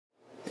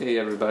Hey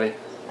everybody.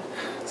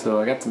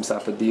 So I got some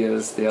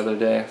sapodillas the other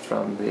day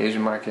from the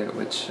Asian market,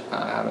 which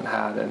I haven't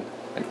had in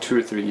like 2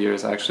 or 3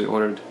 years. I actually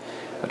ordered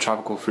a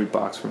tropical fruit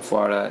box from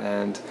Florida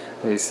and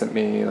they sent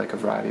me like a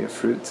variety of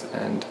fruits,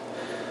 and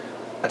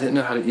I didn't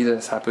know how to eat a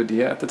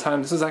sapodilla at the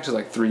time. This was actually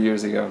like 3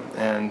 years ago,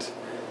 and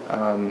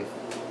I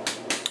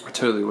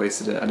totally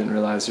wasted it. I didn't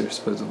realize you're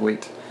supposed to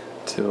wait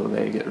till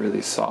they get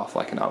really soft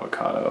like an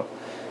avocado.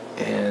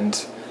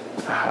 And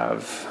I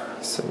have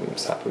some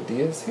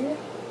sapodillas here.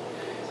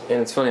 And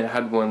it's funny, I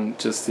had one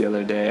just the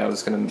other day. I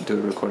was going to do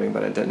a recording,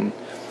 but I didn't.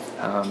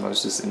 I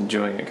was just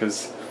enjoying it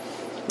because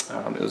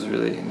it was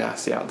really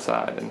nasty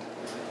outside, and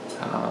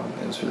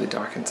it was really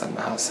dark inside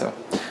my house. So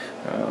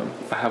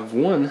I have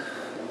one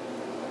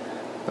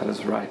that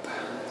is ripe,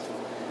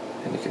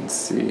 and you can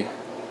see, you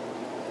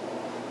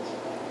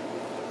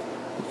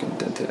can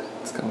dent it.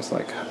 It's almost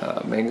like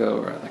a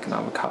mango or like an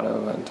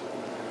avocado, and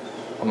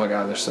oh my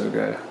god, they're so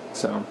good.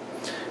 So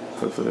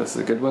hopefully this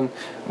is a good one.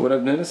 What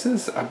I've noticed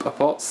is I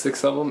bought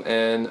 6 of them,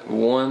 and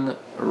one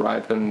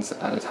ripens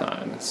at a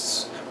time.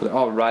 They're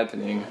all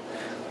ripening,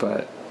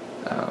 but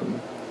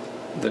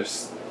they're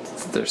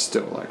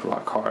still like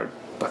rock hard.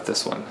 But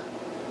this one,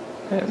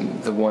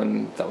 and the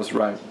one that was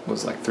ripe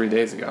was like 3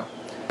 days ago.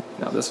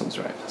 Now this one's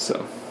ripe.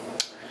 So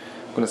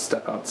I'm gonna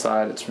step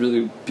outside. It's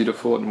really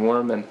beautiful and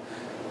warm, and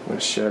I'm gonna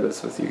share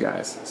this with you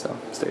guys. So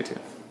stay tuned.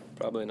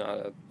 Probably not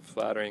a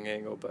flattering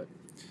angle, but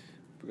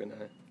we're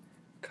gonna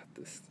cut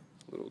this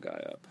little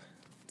guy up.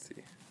 Let's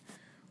see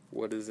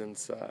what is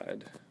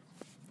inside.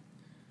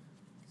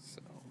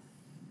 So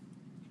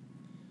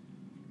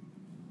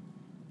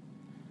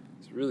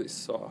it's really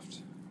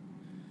soft,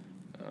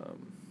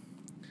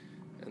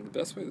 and the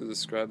best way to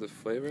describe the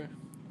flavor,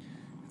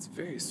 it's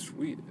very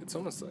sweet. It's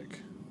almost like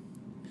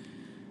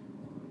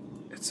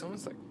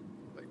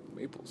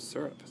maple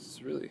syrup.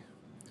 It's really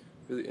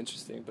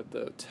interesting, but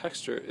the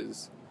texture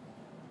is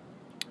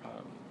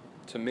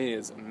to me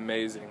is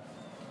amazing.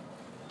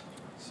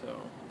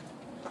 So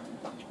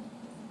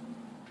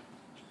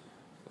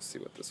let's see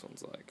what this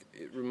one's like.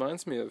 It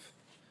reminds me of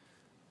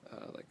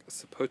like a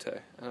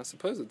sapote, and I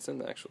suppose it's in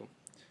the actual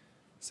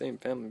same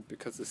family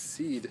because the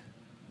seed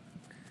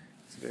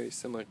is very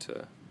similar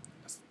to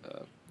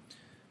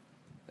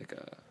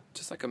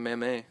just like a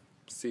mamey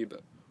seed,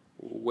 but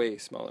way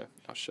smaller.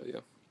 I'll show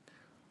you.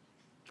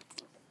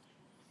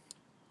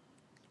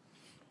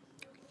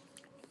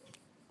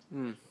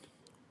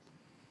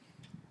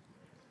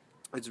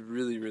 It's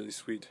really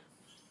sweet.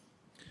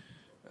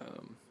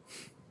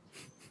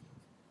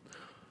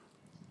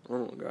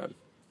 Oh my god.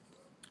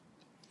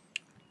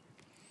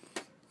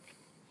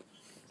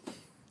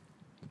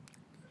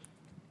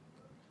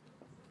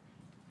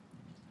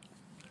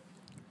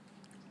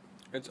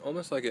 It's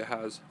almost like it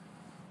has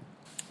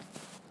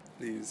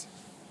these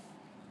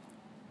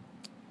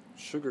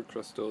sugar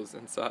crystals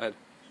inside.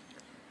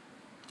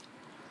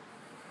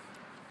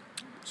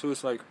 So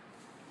it's like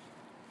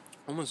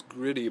almost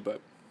gritty,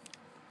 but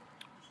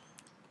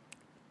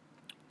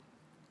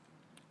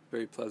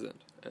very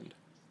pleasant. And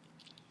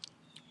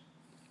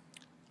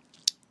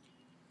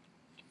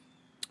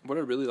what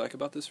I really like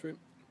about this fruit,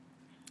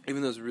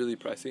 even though it's really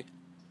pricey,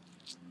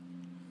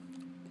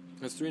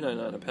 it's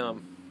 $3.99 a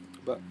pound,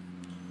 but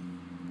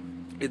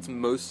it's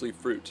mostly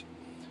fruit.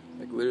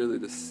 Like literally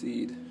the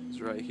seed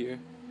is right here.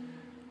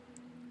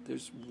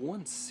 There's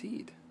one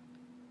seed,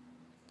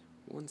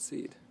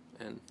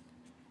 and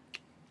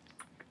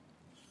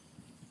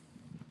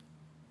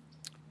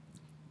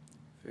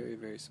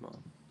very small.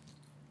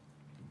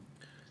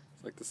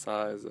 It's like the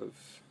size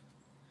of,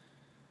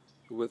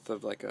 the width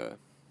of like a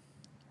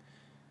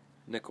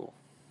nickel.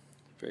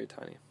 Very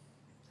tiny.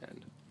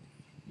 And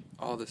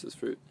all this is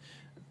fruit.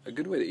 A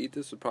good way to eat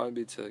this would probably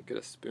be to get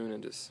a spoon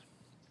and just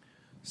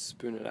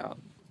spoon it out.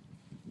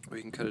 Or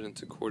you can cut it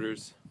into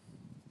quarters.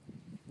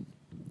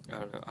 I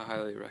don't know, I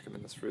highly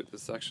recommend this fruit.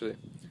 This is actually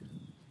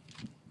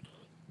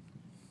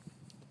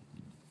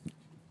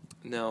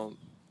now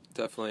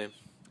definitely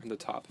in the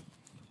top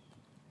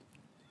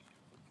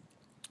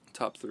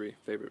 3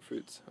 favorite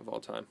fruits of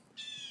all time.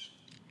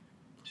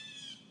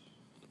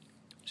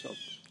 So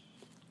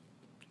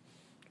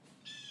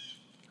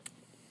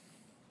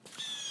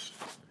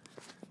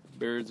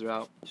birds are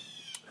out.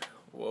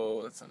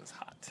 Whoa, that sun is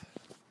hot.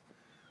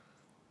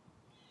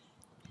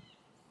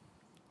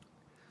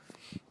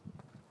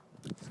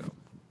 So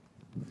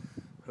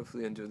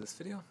hopefully you enjoyed this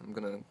video. I'm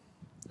gonna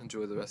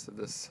enjoy the rest of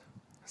this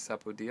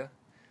sapodilla,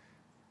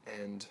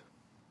 and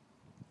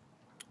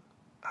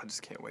I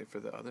just can't wait for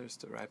the others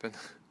to ripen.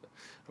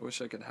 I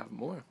wish I could have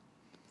more,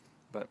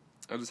 but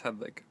I just had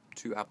like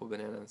 2 apple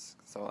bananas.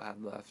 That's all I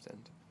had left,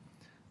 and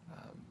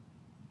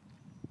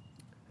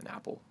an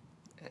apple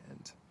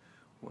and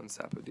 1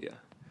 sapodilla.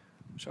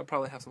 Which I'll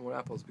probably have some more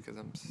apples because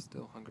I'm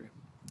still hungry.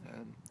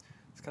 And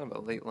it's kind of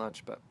a late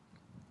lunch, but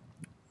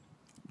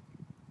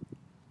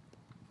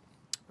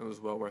it was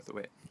well worth the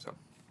wait. So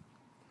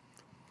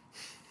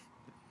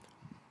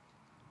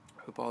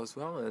hope all is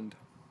well, and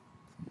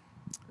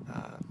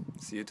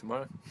see you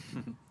tomorrow.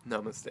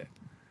 Namaste.